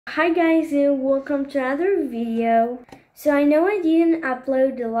Hi guys, and welcome to another video. So I know I didn't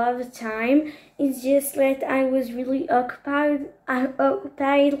upload a lot of time. It's just that I was really occupied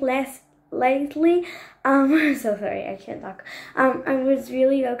less lately. So sorry, I can't talk. I was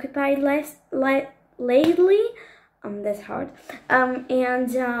really occupied lately. That's hard.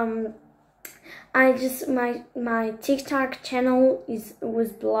 I just my TikTok channel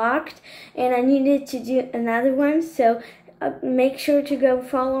was blocked, and I needed to do another one. So make sure to go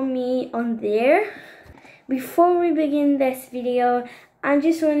follow me on there. Before we begin this video, I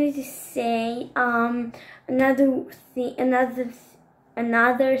just wanted to say another thing.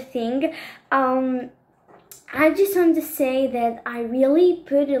 I just want to say that I really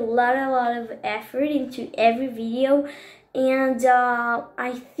put a lot of effort into every video, and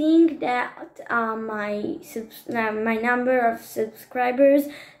I think that my number of subscribers.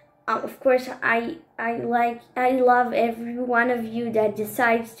 Of course, I love every one of you that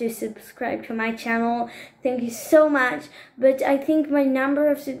decides to subscribe to my channel. Thank you so much. But I think my number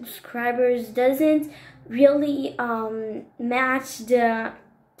of subscribers doesn't really match the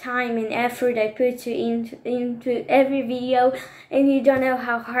time and effort I put into every video. And you don't know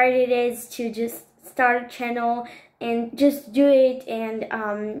how hard it is to just start a channel and just do it and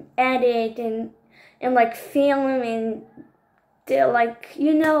edit and like film and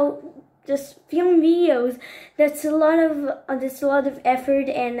just film videos. That's a lot of effort,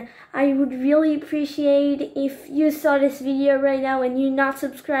 and I would really appreciate if you saw this video right now and you're not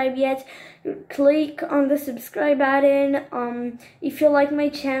subscribed yet. Click on the subscribe button. If you like my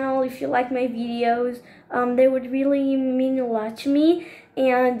channel, if you like my videos, they would really mean a lot to me.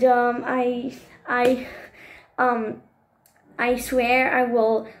 And I swear I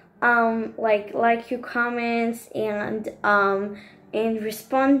will like your comments and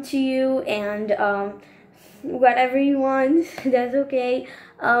respond to you and whatever you want. That's okay.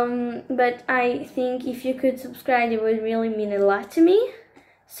 But I think if you could subscribe, it would really mean a lot to me.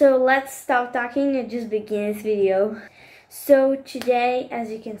 So let's stop talking and just begin this video. So today,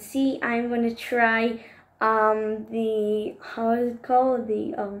 as you can see, I'm gonna try the, how is it called,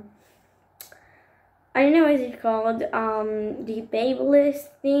 the I don't know what it's called, the Babyliss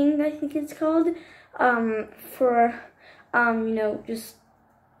thing, I think it's called, for, just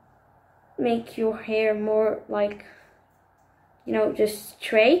make your hair more like, just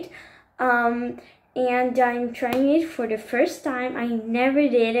straight, and I'm trying it for the first time. I never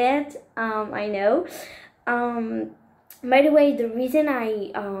did it, I know. By the way, the reason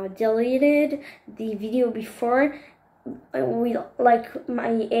I deleted the video before like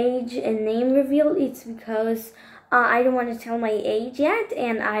my age and name reveal, it's because I don't want to tell my age yet,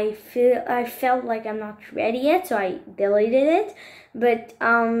 and I felt like I'm not ready yet, so I deleted it. But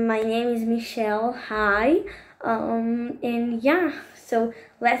my name is Michelle. Hi. And yeah, so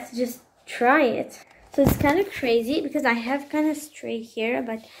let's just try it. So it's kind of crazy because I have kind of straight hair,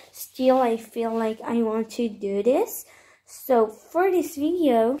 but still I feel like I want to do this. So for this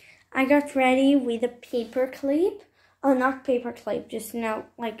video, I got ready with a paper clip. Oh, not paper clip, just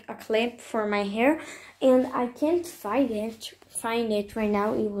like a clip for my hair, and I can't find it right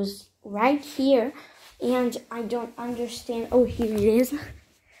now. It was right here, and I don't understand. Oh, here it is.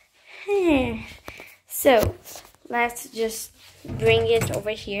 So let's just bring it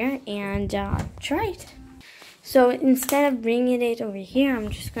over here and try it. So instead of bringing it over here, I'm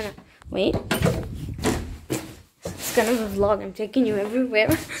just gonna wait. It's kind of a vlog. I'm taking you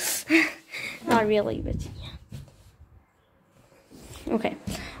everywhere. Not really, but yeah. Okay,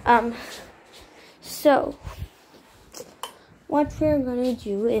 so what we're gonna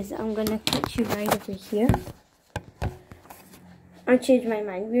do is I'm gonna put you right over here. I changed my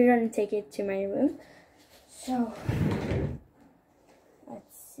mind. We're gonna take it to my room. So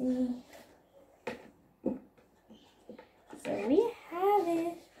let's see. So we have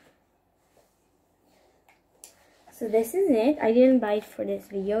it. So this is it. I didn't buy it for this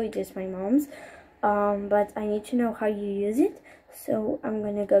video. It's just my mom's. But I need to know how you use it. So I'm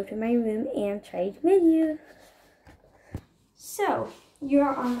gonna go to my room and try it with you. So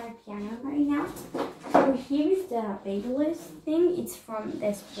you're on my piano right now. So here is the Babyliss thing. It's from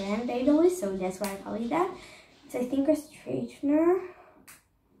this brand Babyliss, so that's why I call it that. It's, I think, a straightener.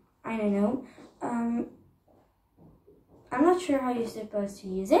 I don't know. I'm not sure how you're supposed to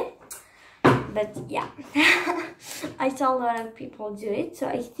use it, but yeah. I saw a lot of people do it, so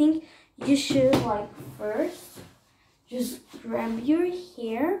I think you should first just grab your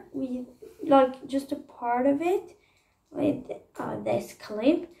hair with just a part of it with this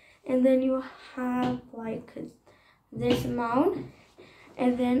clip, and then you have this amount,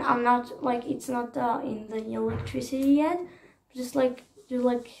 and then I'm not it's not in the electricity yet, just do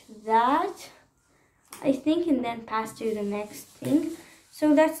like that, I think, and then pass to the next thing.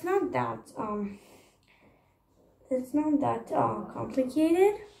 So that's not that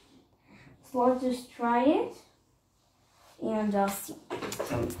complicated. So let's just try it and see.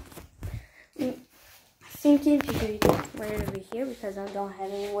 So I'm thinking to do it right over here because I don't have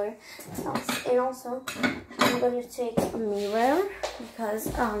anywhere else. And also I'm gonna take a mirror because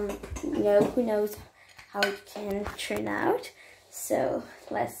you know, who knows how it can turn out. So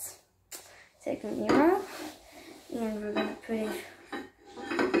let's take a mirror and we're gonna put it,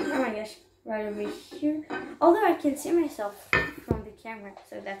 oh my gosh, right over here. Although I can see myself from the camera,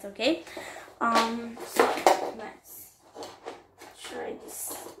 so that's okay. So let's try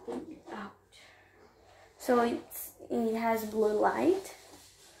this thing out. So it has blue light.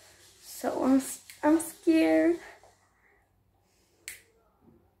 So I'm scared.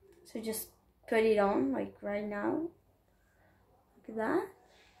 So just put it on like right now. Look at that.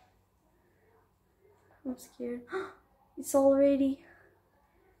 I'm scared. It's already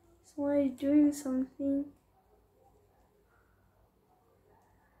doing something.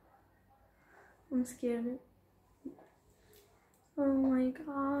 I'm scared. Oh my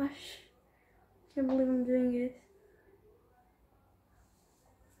gosh. Can't believe I'm doing it.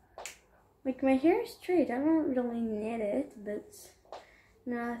 Like my hair is straight. I don't really need it, but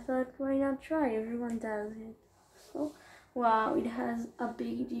no, I thought why not try? Everyone does it. So wow, it has a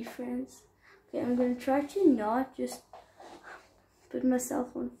big difference. Okay, I'm gonna try to not just put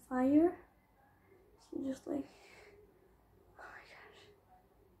myself on fire. So just like, oh my gosh.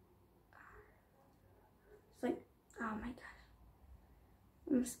 It's like, oh my gosh.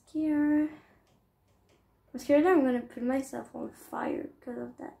 I'm scared. I'm scared that I'm gonna put myself on fire because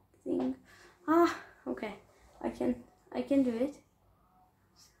of that thing. Ah, okay. I can do it.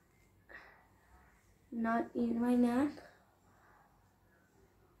 Not in my neck.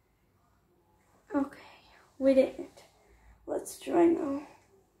 Okay, we did it. Let's try now.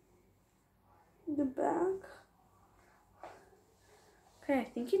 The back. Okay, I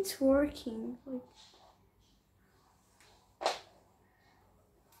think it's working. Like,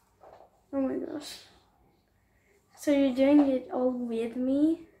 oh my gosh. So you're doing it all with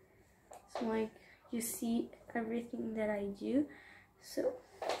me. So like you see everything that I do. So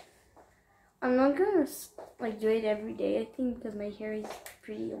I'm not gonna like do it every day, I think, because my hair is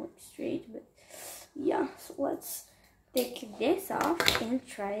pretty like straight, but yeah. So let's take this off and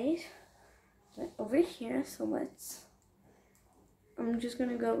try it like over here. So I'm just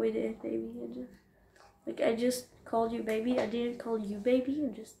gonna go with it, baby. I just called you baby. I didn't call you baby. I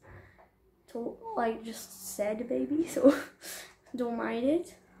just said baby. So don't mind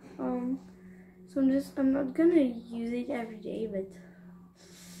it. So I'm not gonna use it every day, but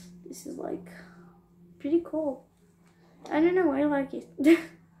this is like pretty cool. I don't know, I like it.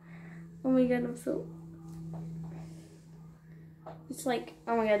 Oh my god, it's like,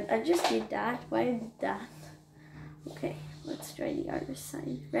 oh my god, I just did that. Why did I did that? Okay, let's try the other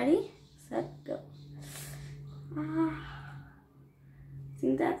side. Ready, set, go. I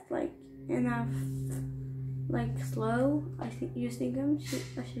think that's like enough. Like slow. I think I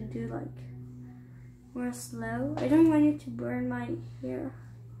should do like more slow. I don't want it to burn my hair.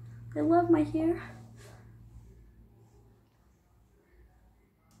 I love my hair.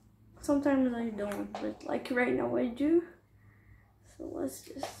 Sometimes I don't, but like right now I do. So let's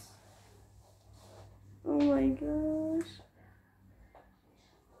just, oh my gosh.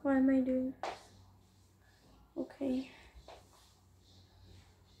 Why am I doing this? Okay.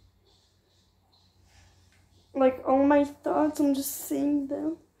 Like all my thoughts, I'm just saying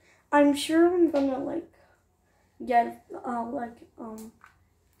them. I'm sure I'm gonna like get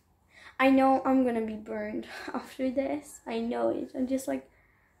I know I'm gonna be burned after this. I know it.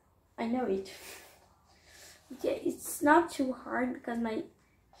 I know it. Yeah, it's not too hard because my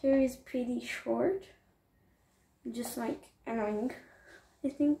hair is pretty short. Just like annoying, I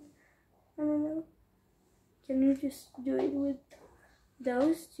think. I don't know. Can you just do it with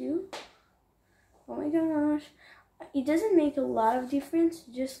those two? Oh my gosh. It doesn't make a lot of difference,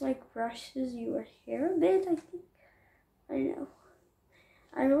 just like brushes your hair a bit, I think. I know.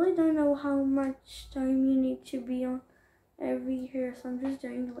 I really don't know how much time you need to be on every hair, so I'm just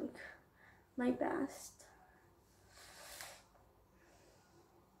doing like my best.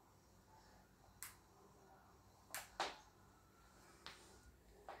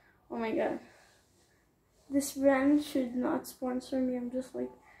 Oh my god. This brand should not sponsor me. I'm just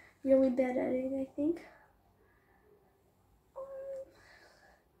like really bad at it, I think.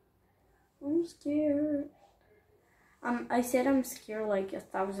 I'm scared. I said I'm scared like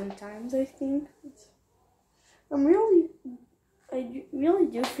 1,000 times, I think. I'm really I really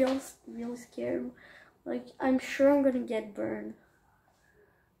do feel really scared. Like, I'm sure I'm gonna get burned.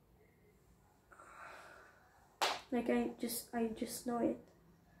 Like, I just know it.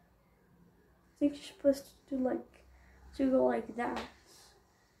 I think you're supposed to go like that,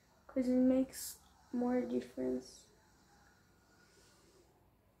 because it makes more difference.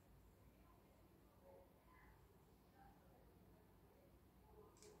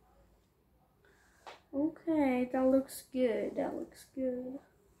 Okay, that looks good. That looks good.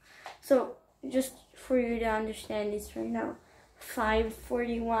 So, just for you to understand, it's right now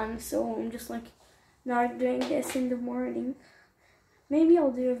 5:41. So I'm just like not doing this in the morning. Maybe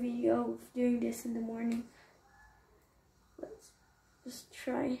I'll do a video of doing this in the morning. Let's just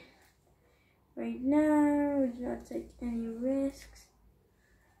try right now. Do not take any risks.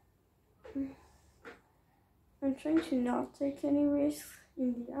 I'm trying to not take any risks.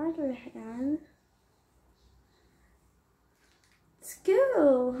 In the other hand, it's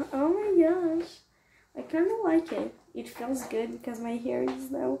cool. Oh my gosh, I kind of like it. It feels good because my hair is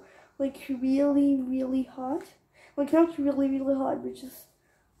now like really hot. Like, not really hot, but just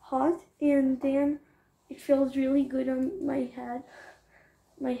hot. And then it feels really good on my head.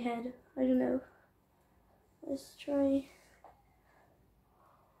 I don't know. Let's try.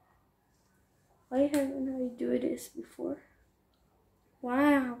 Why haven't I do this before?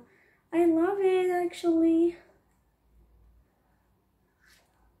 Wow, I love it actually.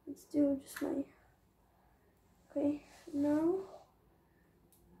 Let's do just my. Okay, now.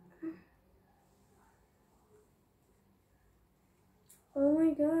 Oh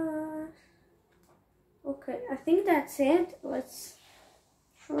my gosh. Okay, I think that's it. Let's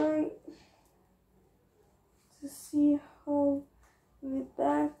try to see how the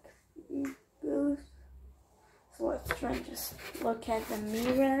back goes. So let's try and just look at the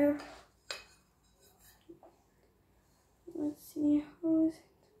mirror. Let's see how is it.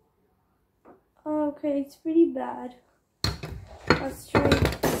 Okay, it's pretty bad. Let's try.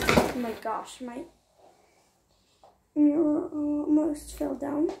 Oh my gosh, my mirror almost fell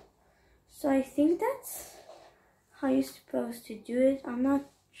down. So I think that's how you're supposed to do it. I'm not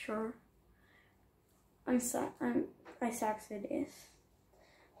sure. I suck at this,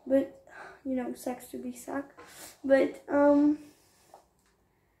 but you know, sucks to be suck. But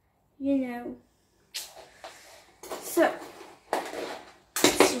you know. So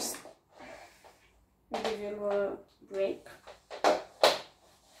let's just give you a little break.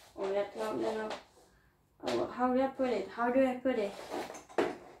 Oh, that's not enough. Oh, how do I put it?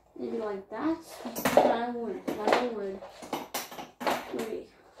 Maybe like that? That would. Maybe.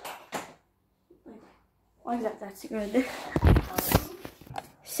 Like that, that's good.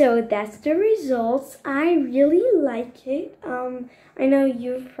 So that's the results. I really like it. I know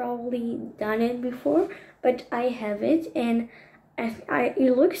you've probably done it before, but I haven't, and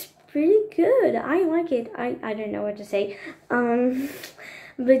it looks pretty good. I like it. I don't know what to say.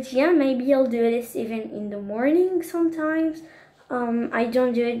 But yeah, maybe I'll do this even in the morning sometimes. I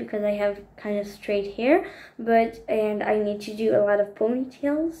don't do it because I have kind of straight hair, and I need to do a lot of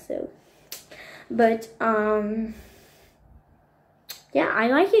ponytails, so. But yeah, I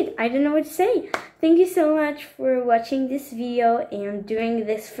like it. I don't know what to say. Thank you so much for watching this video and doing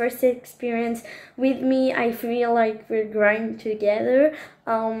this first experience with me. I feel like we're growing together.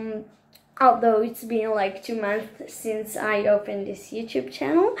 Although it's been like 2 months since I opened this YouTube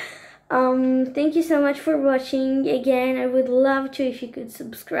channel. Thank you so much for watching. Again, I would love to if you could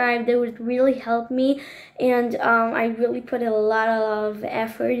subscribe. That would really help me, and I really put a lot of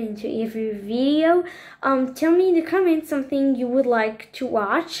effort into every video. Tell me in the comments something you would like to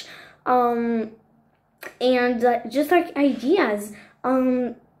watch, and just like ideas.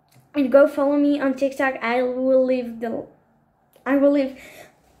 And go follow me on TikTok. I will leave the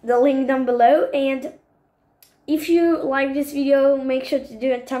link down below, and if you like this video, make sure to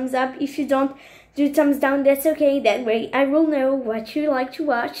do a thumbs up. If you don't, do thumbs down. That's okay. That way I will know what you like to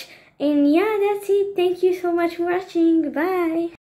watch. And yeah, that's it. Thank you so much for watching. Bye.